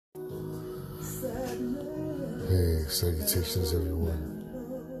Hey, salutations everyone.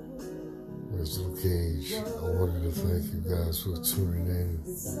 It's Luke Cage. I wanted to thank you guys for tuning in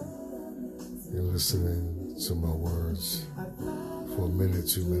and listening to my words for a minute,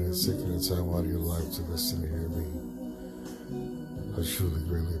 2 minutes, taking the time out of your life to listen and hear me. I truly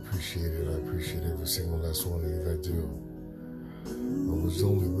greatly appreciate it. I appreciate every single last one of you that do. I would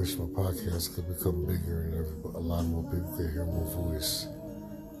only wish my podcast could become bigger and a lot more people could hear my voice.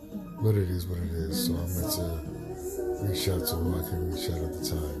 But it is what it is, so I'm meant to reach out to who I can reach out at the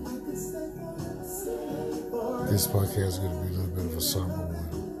time. This podcast is going to be a little bit of a somber one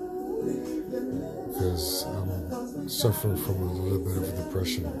because I'm suffering from a little bit of a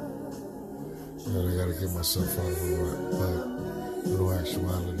depression and I got to get myself out of the rut. But in all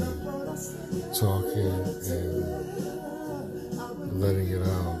actuality, talking and letting it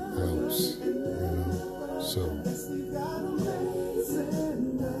out helps, so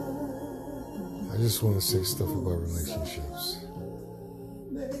I just want to say stuff about relationships.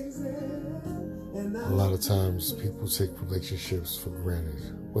 A lot of times people take relationships for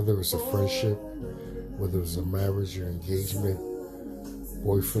granted, whether it's a friendship, whether it's a marriage or engagement,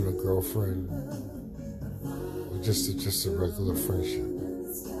 boyfriend or girlfriend, or just a regular friendship.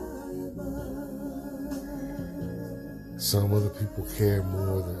 Some other people care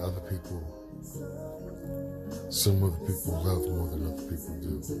more than other people. Some other people love more than other people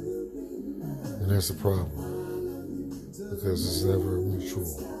do. And that's a problem, because it's never mutual.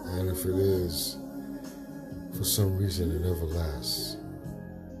 And if it is, for some reason it never lasts.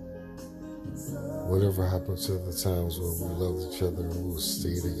 Whatever happened to the times when we loved each other and we would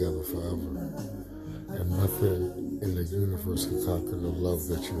stay together forever. And nothing in the universe can conquer the love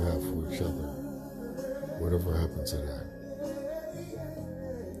that you have for each other. Whatever happened to that.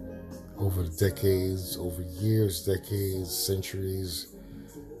 Over decades, over years, decades, centuries,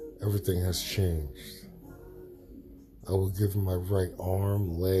 everything has changed. I would give my right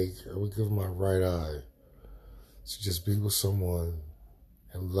arm, leg, I would give my right eye to just be with someone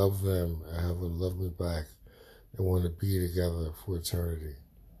and love them and have them love me back and want to be together for eternity.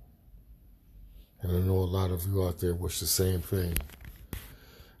 And I know a lot of you out there wish the same thing.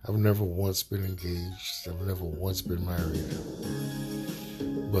 I've never once been engaged. I've never once been married.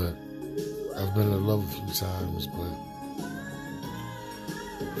 But I've been in love a few times, but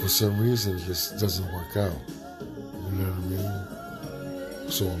for some reason it just doesn't work out. You know what I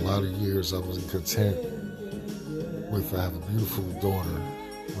mean? So a lot of years I wasn't content with, I have a beautiful daughter,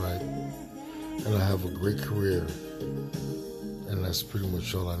 right? And I have a great career. And that's pretty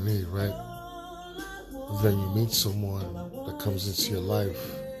much all I need, right? But then you meet someone that comes into your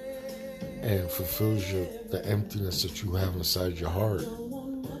life and fulfills the emptiness that you have inside your heart.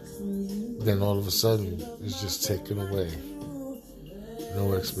 Then all of a sudden, it's just taken away.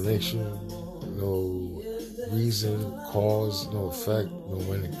 No explanation, no reason, cause, no effect, no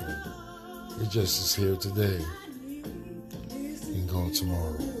anything. It just is here today and gone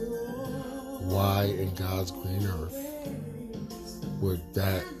tomorrow. Why in God's green earth would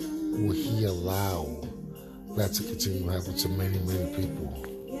he allow that to continue happening to many, many people?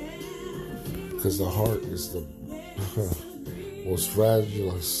 Because the heart is the most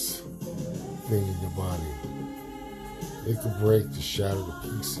fragilest thing in your body. It could break, to shatter to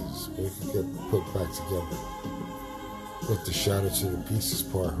pieces, but it could get put back together. But the shatter to the pieces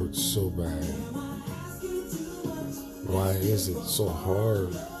part hurts so bad. Why is it so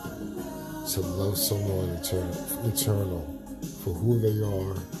hard to love someone eternal for who they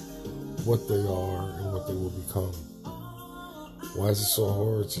are, what they are, and what they will become? Why is it so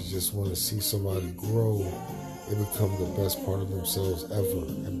hard to just want to see somebody grow and become the best part of themselves ever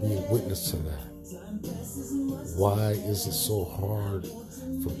and be a witness to that? Why is it so hard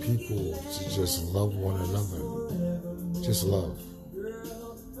for people to just love one another? Just love.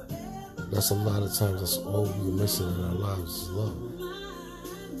 That's a lot of times, that's all we're missing in our lives is love.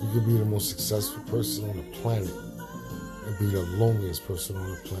 You could be the most successful person on the planet and be the loneliest person on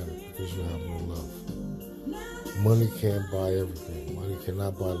the planet because you have no love. Money can't buy everything. Money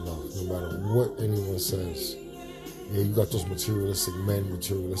cannot buy love, no matter what anyone says. Yeah, you got those materialistic men,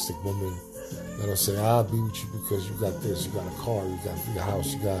 materialistic women that'll say, I'll be with you because you got this, you got a car, you got a big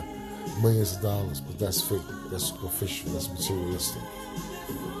house, you got millions of dollars, but that's fake, that's superficial, that's materialistic.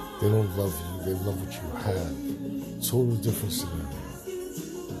 They don't love you, they love what you have. Total different scenario.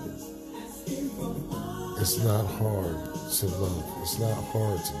 It's not hard to love. It's not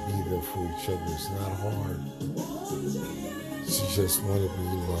hard to be there for each other. It's not hard to just want to be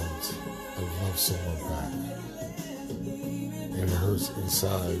loved and love someone back. And it hurts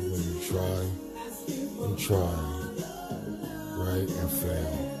inside when you try, right, and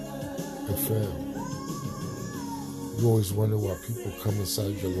fail. could fail. You always wonder why people come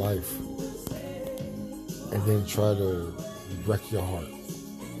inside your life and then try to wreck your heart.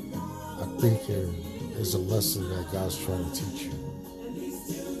 I think it's a lesson that God's trying to teach you.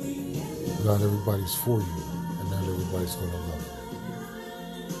 Not everybody's for you, and not everybody's going to love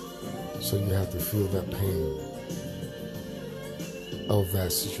you. So you have to feel that pain of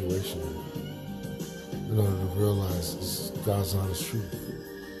that situation in order to realize it's God's honest truth.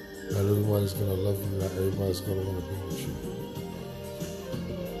 Not everybody's going to love you, not everybody's going to want to be with you.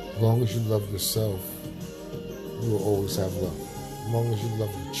 As long as you love yourself, you will always have love. As long as you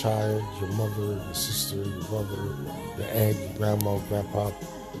love your child, your mother, your sister, your brother, your aunt, your grandma, grandpa,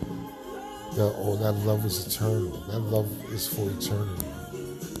 that love is eternal. That love is for eternity,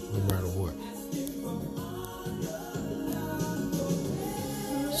 no matter what.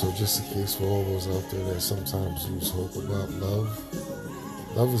 So just in case for all those out there that sometimes lose hope about love,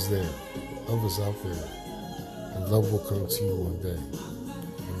 love is there. Love is out there. And love will come to you one day.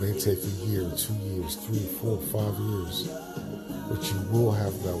 It may take a year, 2 years, 3, 4, 5 years, but you will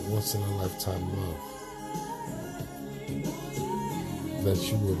have that once-in-a-lifetime love that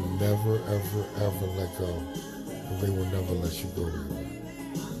you will never, ever, ever let go, and they will never let you go either.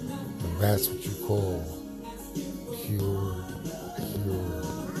 And that's what you call pure love.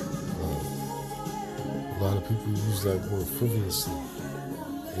 A lot of people use that word frivolously.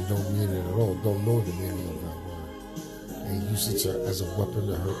 They don't mean it at all, don't know the meaning of that word, and use it as a weapon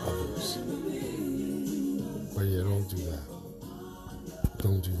to hurt others. But yeah, don't do that.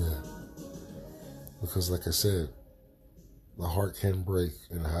 Don't do that. Because like I said, the heart can break,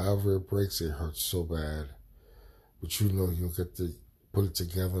 and however it breaks, it hurts so bad. But you know you'll get to put it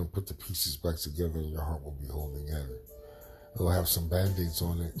together and put the pieces back together, and your heart will be whole again. It'll have some band-aids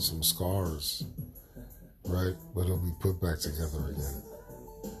on it, some scars, right? But it'll be put back together again.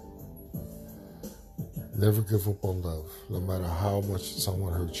 Never give up on love, no matter how much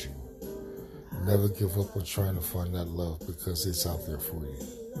someone hurts you. Never give up on trying to find that love, because it's out there for you.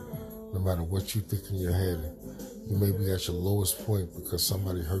 No matter what you think in your head, you may be at your lowest point because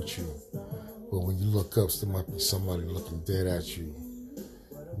somebody hurt you. But when you look up, there might be somebody looking dead at you,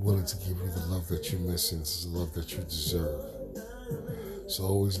 willing to give you the love that you're missing, the love that you deserve. So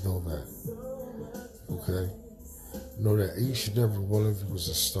always know that. Okay? Know that each and every one of you is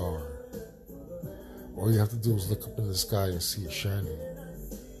a star. All you have to do is look up in the sky and see it shining.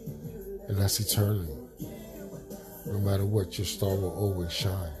 And that's eternity. No matter what, your star will always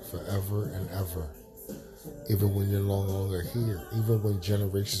shine forever and ever. Even when you're no longer here, even when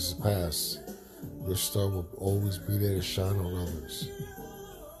generations pass, your star will always be there to shine on others.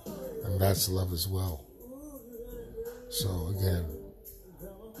 And that's love as well. So again,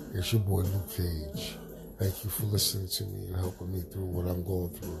 it's your boy Luke Cage. Thank you for listening to me and helping me through what I'm going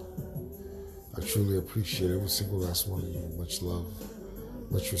through. I truly appreciate every single last one of you. Much love,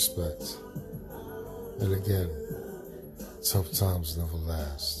 much respect. And again, tough times never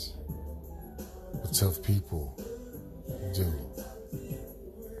last, but tough people do.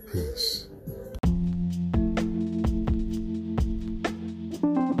 Peace.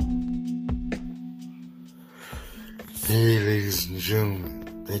 Hey, ladies and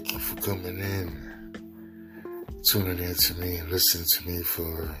gentlemen, thank you for coming in, tuning in to me and listening to me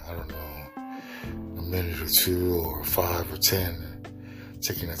for, I don't know, a minute or two or 5 or 10,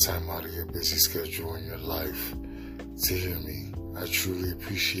 taking the time out of your busy schedule in your life to hear me. I truly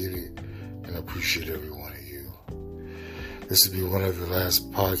appreciate it and appreciate every one of you. This will be one of the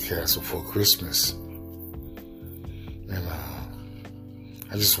last podcasts before Christmas. And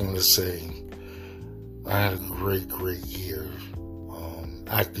I just wanted to say I had a great year,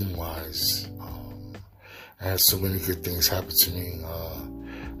 acting-wise. I had so many good things happen to me.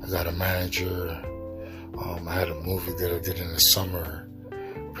 I got a manager. I had a movie that I did in the summer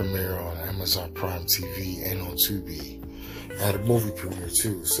premiere on Amazon Prime TV and on Tubi. I had a movie premiere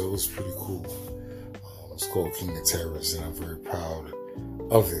too, so it was pretty cool. It's called King of Terrors, and I'm very proud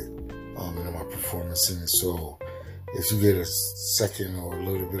of it, and my performance in it. So if you get a second or a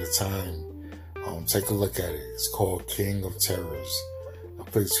little bit of time, take a look at it. It's called King of Terrors. I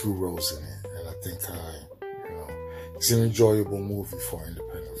played 2 roles in it, and I think it's an enjoyable movie for an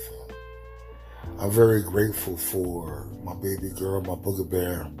independent film. I'm very grateful for my baby girl, my booger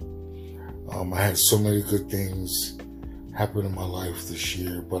bear. I had so many good things happen in my life this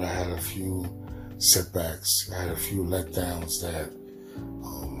year, but I had a few setbacks. I had a few letdowns that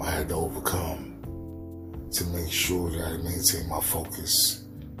I had to overcome to make sure that I maintain my focus.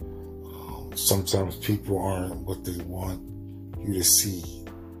 Sometimes people aren't what they want you to see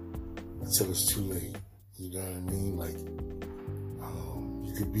until it's too late. You know what I mean? Like,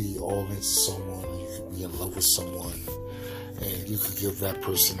 You could be all into someone, or you could be in love with someone, and you could give that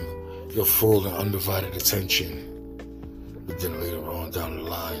person your full and undivided attention. But then later on down the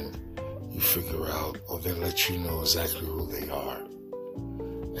line, you figure out, or they let you know exactly who they are.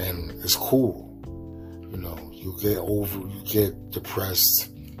 And it's cool. You get depressed,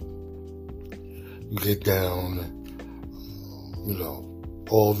 you get down,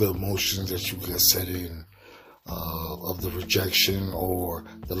 all the emotions that you get set in of the rejection or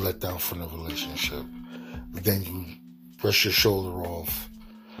the letdown from the relationship. But then you brush your shoulder off,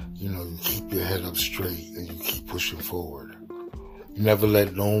 you keep your head up straight and you keep pushing forward. You never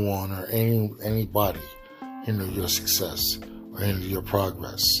let no one or anybody hinder your success or hinder your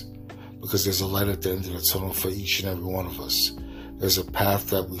progress, because there's a light at the end of the tunnel for each and every one of us. There's a path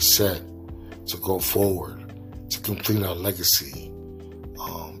that we set to go forward, to complete our legacy,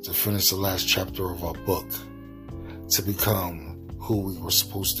 to finish the last chapter of our book, to become who we were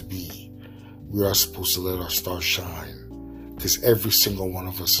supposed to be. We are supposed to let our stars shine, because every single one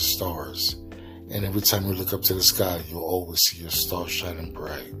of us is stars. And every time you look up to the sky, you'll always see your star shining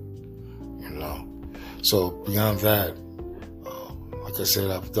bright, So beyond that, like I said,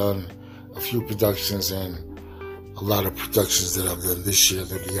 I've done a few productions, and a lot of productions that I've done this year,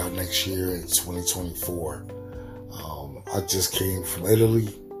 they'll be out next year in 2024. I just came from Italy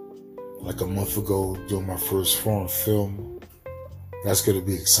like a month ago doing my first foreign film. That's going to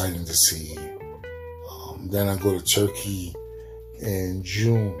be exciting to see. Then I go to Turkey in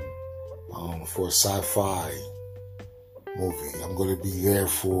June for a sci-fi movie. I'm going to be there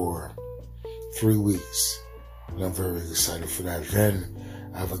for 3 weeks, and I'm very excited for that. Then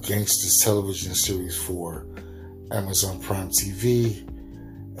I have a gangsters television series for Amazon Prime TV,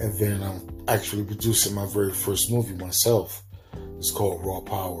 and then I'm actually producing my very first movie myself. It's called Raw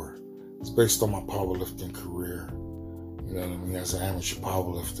Power. It's based on my powerlifting career, as an amateur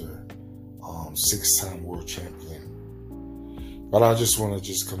powerlifter, 6-time world champion. But I just want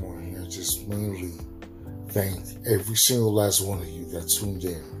to come on here and just mainly thank every single last one of you that tuned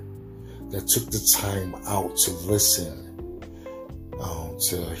in, that took the time out to listen,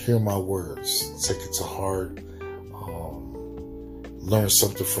 to hear my words, take it to heart, learn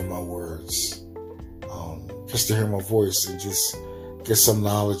something from my words, just to hear my voice and just get some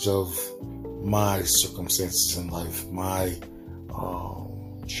knowledge of my circumstances in life, my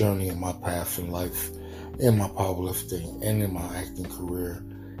journey and my path in life, in my powerlifting and in my acting career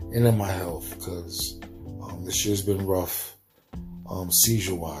and in my health, because this year's been rough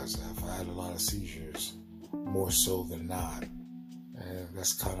seizure-wise. I've had a lot of seizures, more so than not, and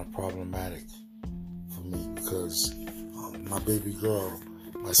that's kind of problematic for me, because my baby girl,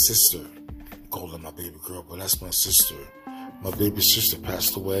 my sister, I call her my baby girl, but that's my sister. My baby sister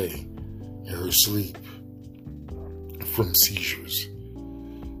passed away in her sleep from seizures.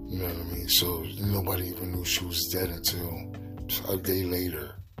 You know what I mean? So nobody even knew she was dead until a day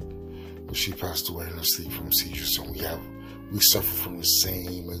later. But she passed away in her sleep from seizures. So we suffer from the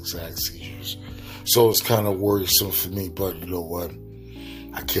same exact seizures. So it's kind of worrisome for me, but you know what?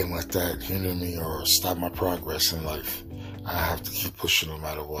 I can't let that hinder me or stop my progress in life. I have to keep pushing no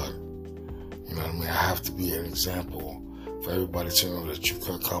matter what. You know what I mean? I have to be an example for everybody to know that you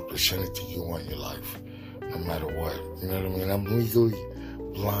can accomplish anything you want in your life, no matter what. You know what I mean? I'm legally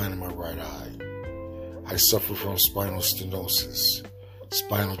blind in my right eye. I suffer from spinal stenosis,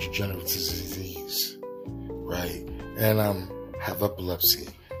 spinal degenerative disease, right? And I have epilepsy,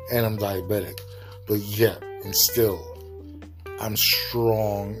 and I'm diabetic. But yet, and still, I'm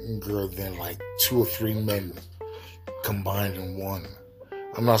stronger than like 2 or 3 men combined in one.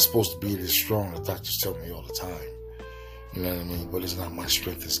 I'm not supposed to be this strong. The doctors tell me all the time. You know what I mean? But it's not my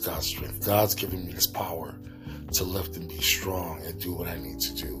strength, it's God's strength. God's given me this power to lift and be strong and do what I need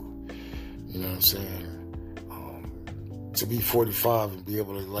to do. You know what I'm saying? To be 45 and be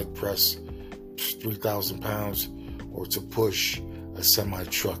able to press 3,000 pounds or to push a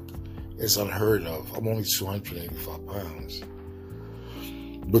semi-truck is unheard of. I'm only 285 pounds.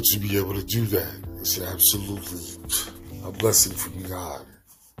 But to be able to do that is absolutely a blessing from God.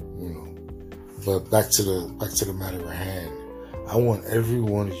 But back to the matter at hand. I want every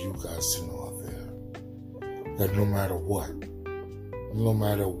one of you guys to know out there that no matter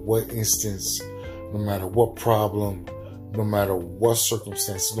what instance, no matter what problem, no matter what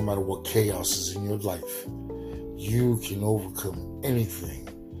circumstances, no matter what chaos is in your life, you can overcome anything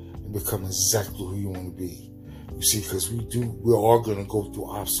and become exactly who you want to be. You see, because we're all going to go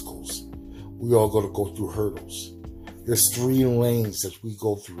through obstacles. We all going to go through hurdles. There's 3 lanes that we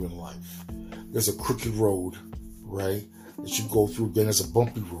go through in life. There's a crooked road, right, that you go through. Then there's a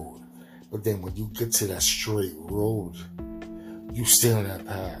bumpy road. But then when you get to that straight road, you stay on that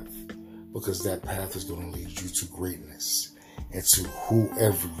path, because that path is going to lead you to greatness and to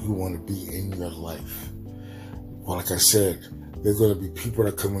whoever you want to be in your life. Well, like I said, there are going to be people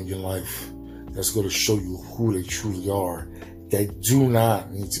that come in your life that's going to show you who they truly are. They do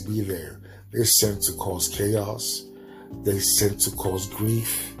not need to be there. They're sent to cause chaos. They're sent to cause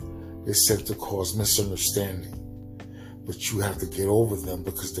grief. They're sent to cause misunderstanding. But you have to get over them,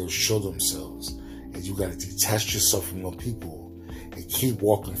 because they'll show themselves. And you got to detach yourself from them people and keep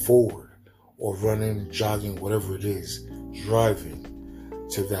walking forward, or running, jogging, whatever it is, driving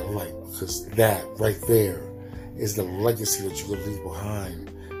to that light. Because that right there is the legacy that you're going to leave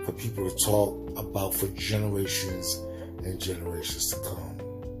behind for people to talk about for generations and generations to come.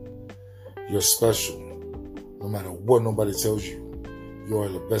 You're special. No matter what nobody tells you, you are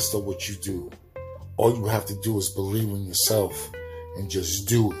the best at what you do. All you have to do is believe in yourself and just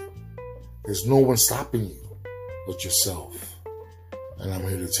do it. There's no one stopping you but yourself. And I'm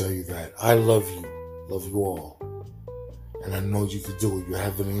here to tell you that I love you all. And I know you can do it. You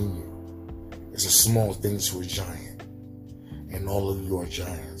have it in you. It's a small thing to a giant. And all of you are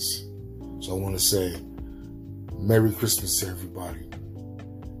giants. So I want to say, Merry Christmas to everybody.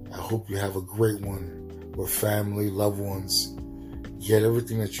 I hope you have a great one with family, loved ones. Get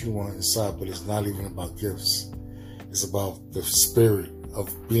everything that you want inside, but it's not even about gifts. It's about the spirit of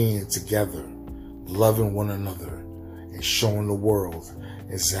being together, loving one another, and showing the world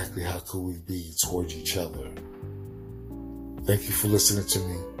exactly how could we be towards each other. Thank you for listening to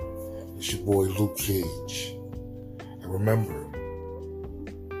me. It's your boy Luke Cage. And remember,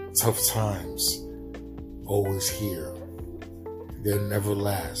 tough times always here. They'll never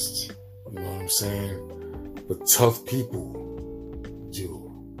last. You know what I'm saying? But tough people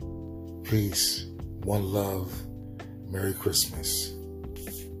do. Peace, one love, Merry Christmas.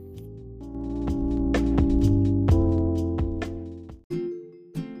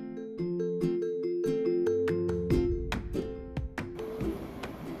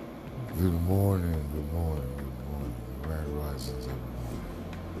 Good morning. Grand risings, everyone.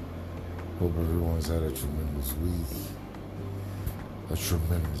 Hope everyone's had a tremendous week, a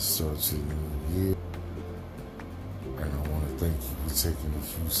tremendous start to the new year. And I want to thank you for taking a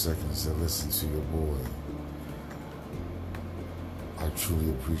few seconds to listen to your boy. I truly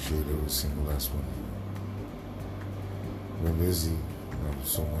appreciate every single last one of you. Been busy, there's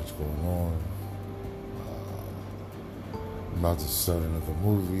so much going on. I'm about to start another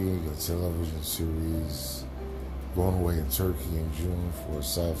movie, a television series, going away in Turkey in June for a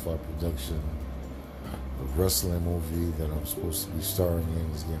sci-fi production. A wrestling movie that I'm supposed to be starring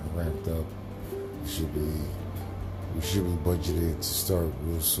in is getting ramped up. We should be budgeted to start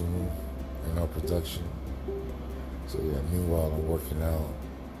real soon in our production. So yeah, meanwhile I'm working out,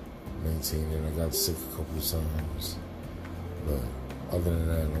 maintaining. I got sick a couple of times, but other than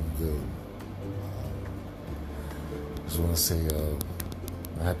that, I'm good. Just want to say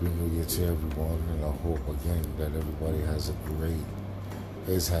Happy New Year to everyone, and I hope again that everybody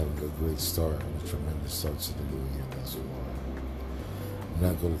is having a great start and a tremendous start to the new year as well. I'm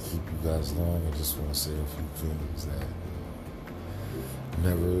not going to keep you guys long. I just want to say a few things that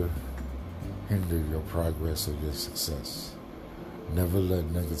never hinder your progress or your success. Never let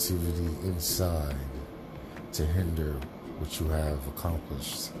negativity inside to hinder what you have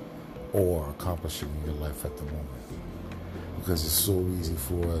accomplished or accomplishing in your life at the moment. Because it's so easy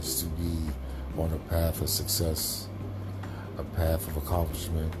for us to be on a path of success, a path of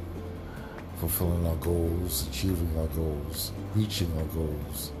accomplishment, fulfilling our goals, achieving our goals, reaching our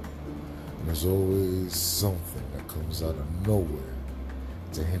goals. And there's always something that comes out of nowhere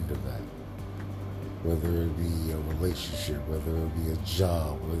to hinder that. Whether it be a relationship, whether it be a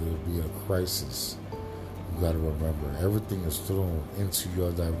job, whether it be a crisis, you got to remember, everything is thrown into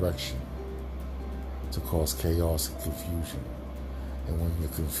your direction to cause chaos and confusion. And when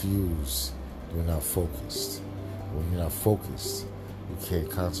you're confused, you're not focused. When you're not focused, you can't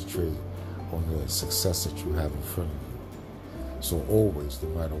concentrate on the success that you have in front of you. So always, no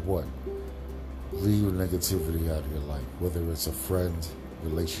matter what, leave negativity out of your life, whether it's a friend,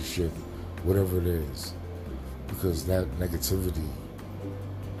 relationship, whatever it is, because that negativity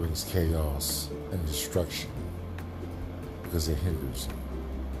brings chaos and destruction, because it hinders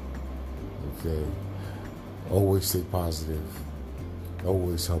you. Okay? Always stay positive.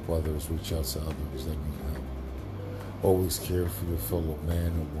 Always help others, reach out to others that need help. Always care for your fellow man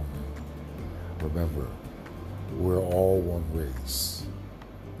or woman. Remember, we're all one race.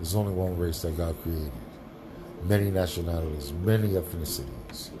 There's only one race that God created. Many nationalities, many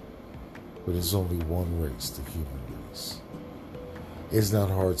ethnicities. But there's only one race, the human race. It's not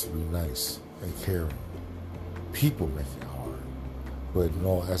hard to be nice and caring. People make it hard. But in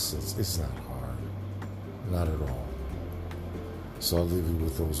all essence, it's not hard. Not at all. So I'll leave you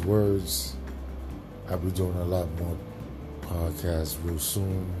with those words. I'll be doing a lot more podcasts real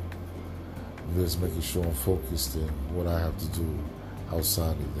soon. Just making sure I'm focused in what I have to do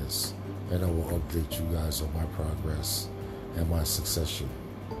outside of this. And I will update you guys on my progress and my succession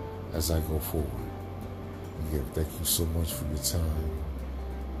as I go forward. Again, thank you so much for your time.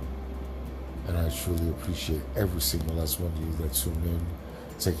 And I truly appreciate every single last one of you that tune in,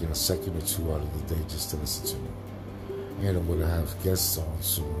 taking a second or two out of the day just to listen to me. And I'm going to have guests on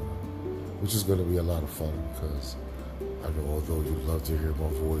soon, which is going to be a lot of fun because I know although you love to hear my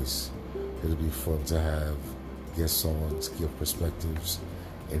voice, it'll be fun to have guests on to give perspectives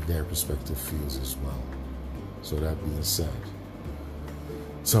and their perspective fields as well. So that being said,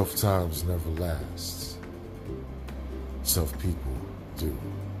 tough times never last. Tough people do.